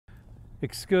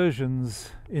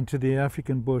Excursions into the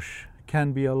African bush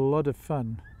can be a lot of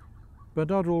fun, but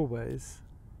not always,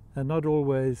 and not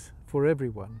always for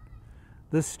everyone.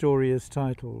 This story is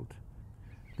titled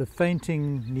The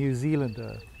Fainting New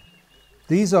Zealander.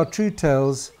 These are true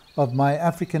tales of my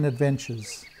African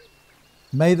adventures.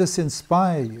 May this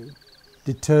inspire you,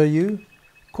 deter you,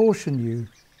 caution you,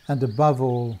 and above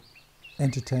all,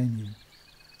 entertain you.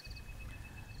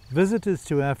 Visitors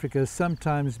to Africa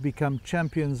sometimes become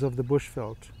champions of the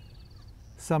bushveld.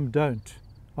 Some don't,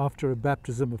 after a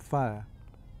baptism of fire.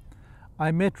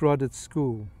 I met Rod at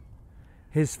school.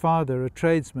 His father, a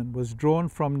tradesman, was drawn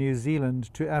from New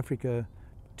Zealand to Africa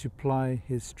to ply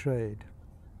his trade.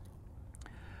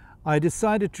 I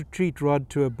decided to treat Rod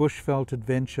to a bushveld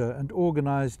adventure and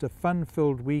organized a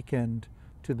fun-filled weekend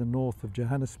to the north of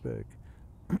Johannesburg.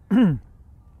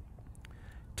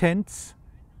 Tents,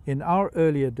 in our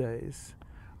earlier days,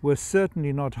 were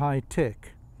certainly not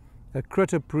high-tech. A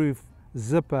critter-proof,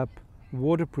 zip-up,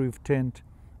 waterproof tent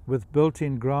with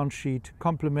built-in ground sheet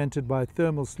complemented by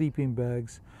thermal sleeping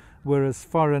bags were as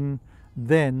foreign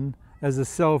then as a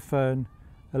cell phone,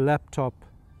 a laptop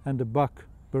and a buck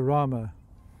Barama.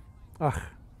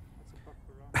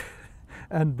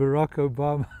 And Barack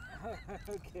Obama.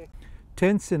 Okay.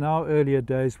 Tents in our earlier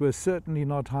days were certainly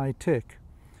not high-tech.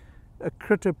 A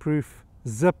critter-proof,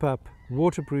 zip-up,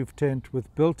 waterproof tent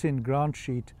with built-in ground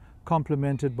sheet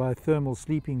complemented by thermal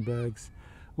sleeping bags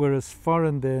were as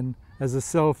foreign then as a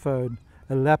cell phone,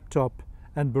 a laptop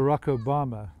and Barack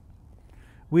Obama.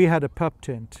 We had a pup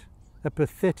tent, a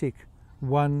pathetic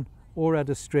one or at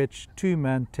a stretch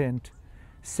two-man tent,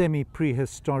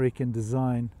 semi-prehistoric in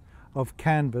design, of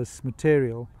canvas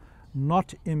material,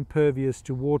 not impervious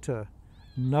to water,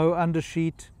 no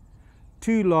undersheet,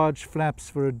 two large flaps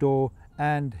for a door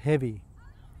and heavy.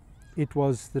 It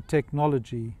was the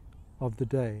technology of the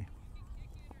day.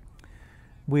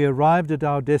 We arrived at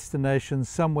our destination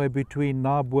somewhere between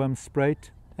Naboomspruit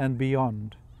and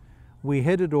beyond. We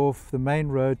headed off the main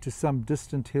road to some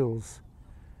distant hills.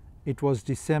 It was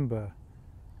December,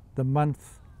 the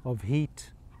month of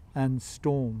heat and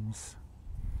storms.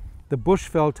 The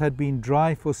bushveld had been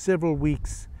dry for several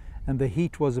weeks and the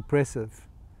heat was oppressive.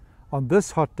 On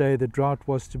this hot day the drought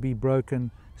was to be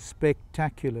broken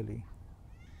spectacularly.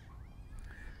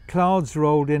 Clouds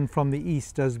rolled in from the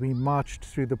east as we marched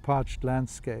through the parched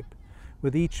landscape.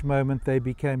 With each moment they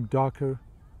became darker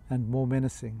and more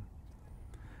menacing.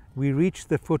 We reached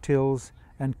the foothills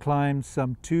and climbed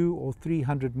some 200 or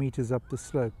 300 meters up the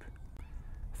slope.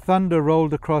 Thunder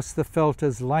rolled across the veldt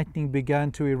as lightning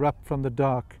began to erupt from the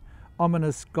dark.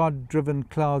 Ominous, God-driven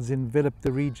clouds enveloped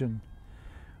the region.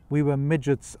 We were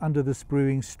midgets under this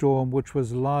brewing storm, which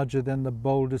was larger than the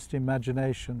boldest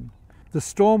imagination. The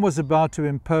storm was about to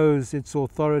impose its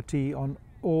authority on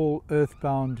all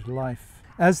earthbound life.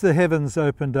 As the heavens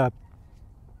opened up,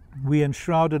 we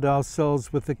enshrouded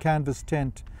ourselves with the canvas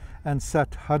tent and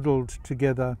sat huddled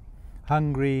together,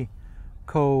 hungry,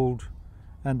 cold,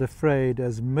 and afraid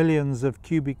as millions of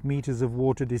cubic meters of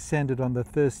water descended on the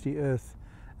thirsty earth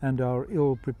and our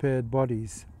ill-prepared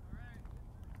bodies.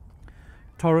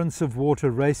 Torrents of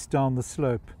water raced down the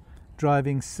slope,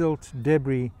 driving silt,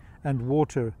 debris, and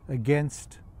water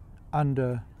against,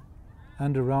 under,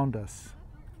 and around us.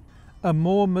 A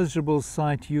more miserable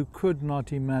sight you could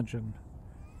not imagine.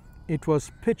 It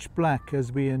was pitch black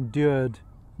as we endured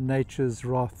nature's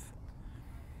wrath.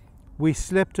 We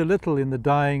slept a little in the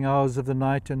dying hours of the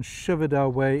night and shivered our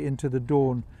way into the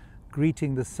dawn,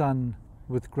 greeting the sun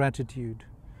with gratitude.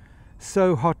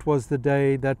 So hot was the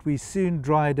day that we soon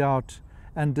dried out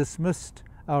and dismissed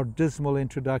our dismal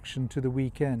introduction to the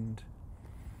weekend.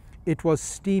 It was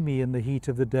steamy in the heat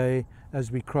of the day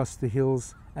as we crossed the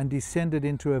hills and descended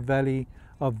into a valley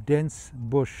of dense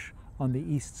bush on the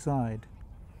east side.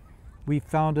 We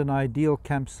found an ideal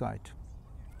campsite.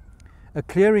 A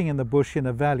clearing in the bush in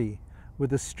a valley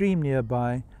with a stream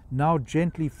nearby, now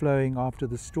gently flowing after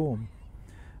the storm.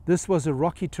 This was a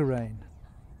rocky terrain.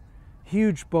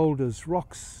 Huge boulders,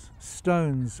 rocks,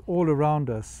 stones all around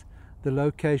us, the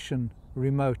location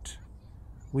remote.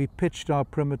 We pitched our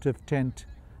primitive tent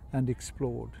and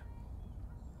explored.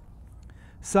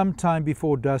 Sometime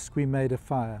before dusk we made a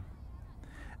fire.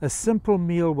 A simple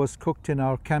meal was cooked in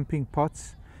our camping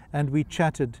pots and we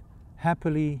chatted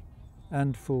happily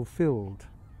and fulfilled.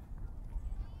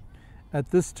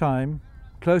 At this time,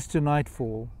 close to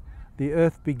nightfall, the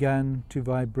earth began to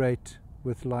vibrate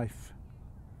with life.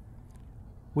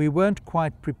 We weren't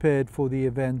quite prepared for the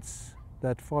events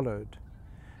that followed.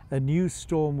 A new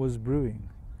storm was brewing,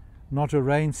 not a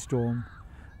rainstorm,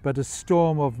 but a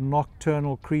storm of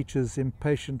nocturnal creatures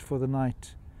impatient for the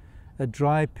night, a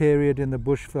dry period in the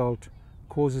bushveld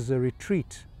causes a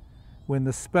retreat, when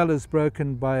the spell is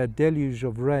broken by a deluge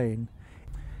of rain,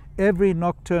 every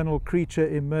nocturnal creature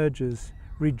emerges,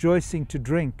 rejoicing to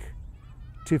drink,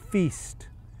 to feast,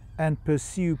 and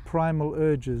pursue primal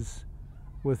urges,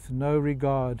 with no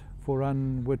regard for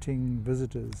unwitting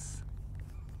visitors.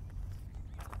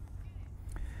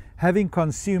 Having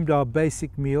consumed our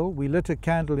basic meal, we lit a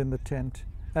candle in the tent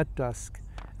at dusk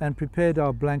and prepared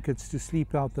our blankets to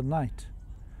sleep out the night.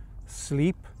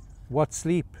 Sleep? What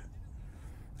sleep?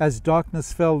 As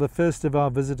darkness fell, the first of our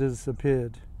visitors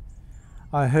appeared.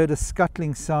 I heard a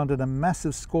scuttling sound and a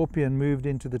massive scorpion moved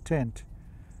into the tent.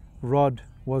 Rod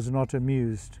was not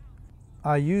amused.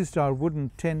 I used our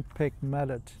wooden tent-peg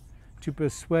mallet to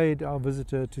persuade our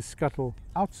visitor to scuttle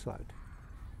outside.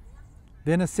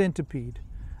 Then a centipede,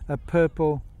 a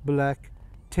purple, black,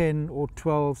 10 or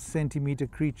 12 centimeter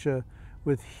creature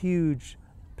with huge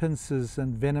pincers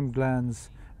and venom glands,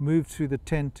 moved through the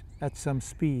tent at some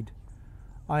speed.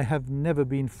 I have never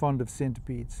been fond of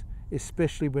centipedes,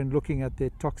 especially when looking at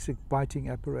their toxic biting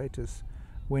apparatus,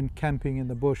 when camping in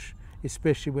the bush,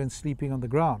 especially when sleeping on the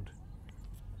ground.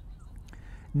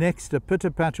 Next, a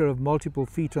pitter-patter of multiple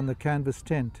feet on the canvas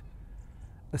tent,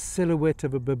 a silhouette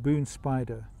of a baboon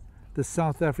spider, the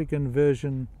South African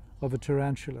version of a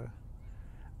tarantula.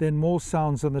 Then more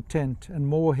sounds on the tent and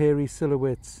more hairy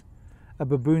silhouettes, a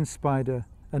baboon spider,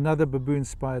 another baboon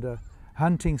spider,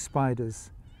 hunting spiders,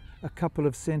 a couple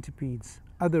of centipedes,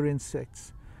 other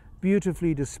insects,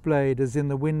 beautifully displayed as in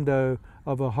the window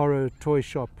of a horror toy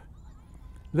shop,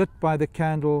 lit by the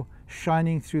candle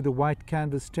shining through the white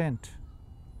canvas tent.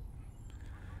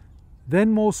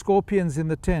 Then more scorpions in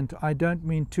the tent. I don't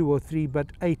mean 2 or 3,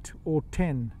 but 8 or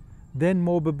 10. Then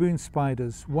more baboon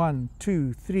spiders, 1,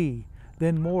 2, 3.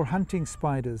 Then more hunting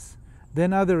spiders.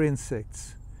 Then other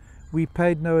insects. We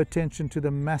paid no attention to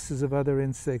the masses of other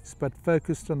insects, but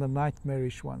focused on the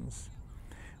nightmarish ones.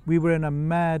 We were in a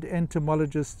mad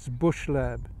entomologist's bush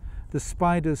lab. The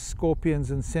spiders,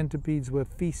 scorpions, and centipedes were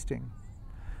feasting.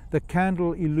 The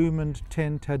candle-illumined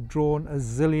tent had drawn a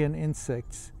zillion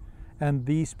insects, and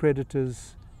these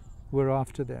predators were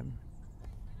after them.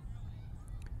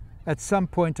 At some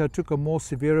point I took a more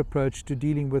severe approach to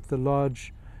dealing with the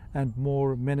large and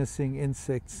more menacing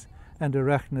insects and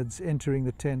arachnids entering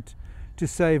the tent to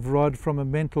save Rod from a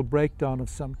mental breakdown of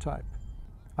some type.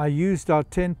 I used our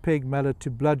tent-peg mallet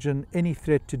to bludgeon any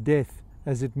threat to death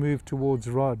as it moved towards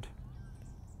Rod.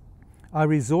 I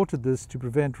resorted this to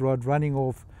prevent Rod running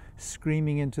off,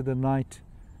 screaming into the night,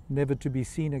 never to be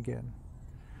seen again.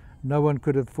 No one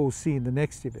could have foreseen the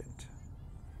next event.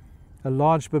 A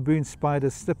large baboon spider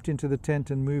slipped into the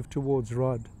tent and moved towards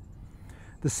Rod.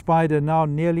 The spider now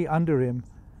nearly under him,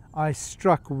 I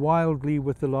struck wildly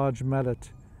with the large mallet,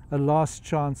 a last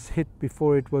chance hit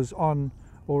before it was on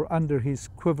or under his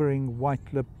quivering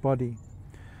white-lipped body.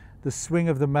 The swing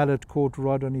of the mallet caught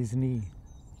Rod on his knee.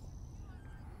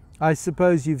 I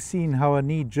suppose you've seen how a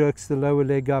knee jerks the lower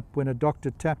leg up when a doctor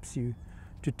taps you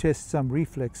to test some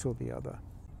reflex or the other.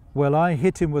 Well, I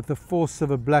hit him with the force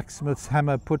of a blacksmith's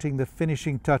hammer, putting the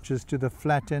finishing touches to the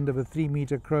flat end of a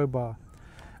 3-meter crowbar.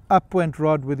 Up went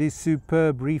Rod with his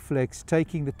superb reflex,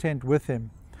 taking the tent with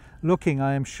him, looking,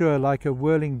 I am sure, like a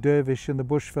whirling dervish in the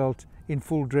bushveld in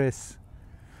full dress.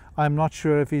 I am not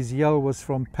sure if his yell was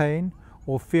from pain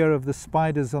or fear of the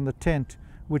spiders on the tent,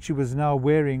 which he was now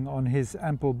wearing on his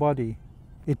ample body.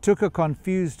 It took a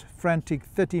confused, frantic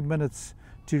 30 minutes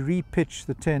to repitch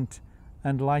the tent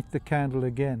and light the candle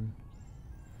again.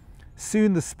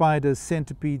 Soon the spiders,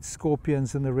 centipedes,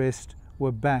 scorpions, and the rest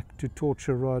were back to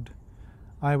torture Rod.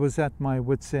 I was at my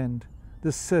wit's end.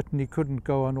 This certainly couldn't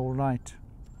go on all night.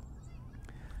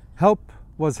 Help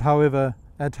was, however,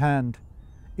 at hand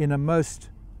in a most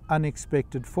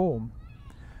unexpected form.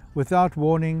 Without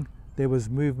warning, there was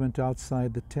movement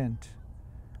outside the tent.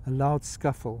 A loud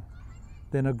scuffle,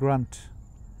 then a grunt.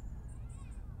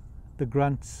 The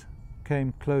grunts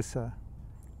came closer.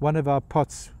 One of our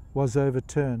pots was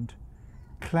overturned,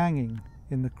 clanging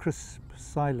in the crisp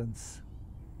silence.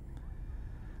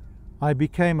 I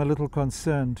became a little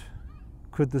concerned.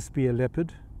 Could this be a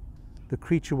leopard? The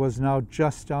creature was now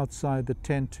just outside the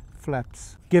tent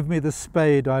flaps. "Give me the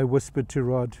spade," I whispered to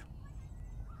Rod.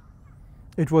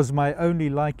 It was my only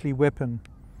likely weapon.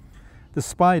 The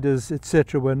spiders,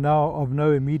 etc., were now of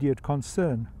no immediate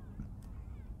concern.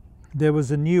 There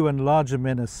was a new and larger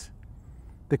menace.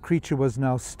 The creature was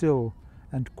now still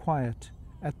and quiet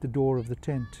at the door of the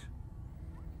tent.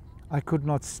 I could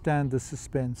not stand the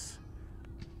suspense.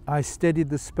 I steadied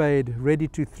the spade, ready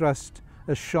to thrust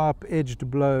a sharp-edged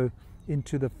blow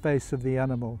into the face of the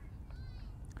animal.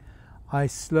 I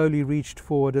slowly reached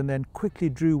forward and then quickly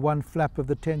drew one flap of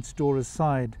the tent's door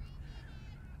aside.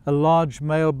 A large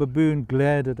male baboon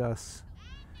glared at us,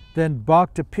 then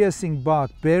barked a piercing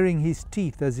bark, baring his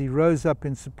teeth as he rose up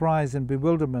in surprise and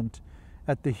bewilderment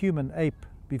at the human ape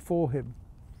before him.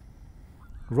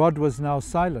 Rod was now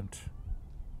silent,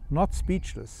 not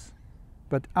speechless,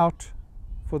 but out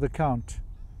for the count.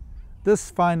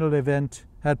 This final event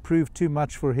had proved too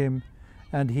much for him,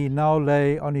 and he now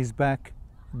lay on his back,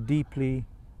 deeply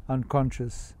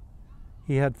unconscious.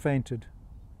 He had fainted.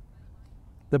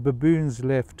 The baboons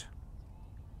left.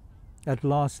 At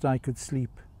last I could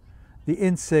sleep. The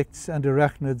insects and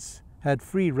arachnids had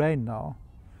free rein now.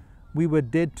 We were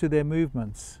dead to their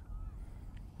movements.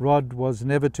 Rod was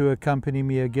never to accompany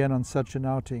me again on such an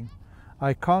outing.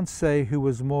 I can't say who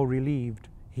was more relieved,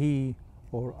 he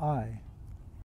or I.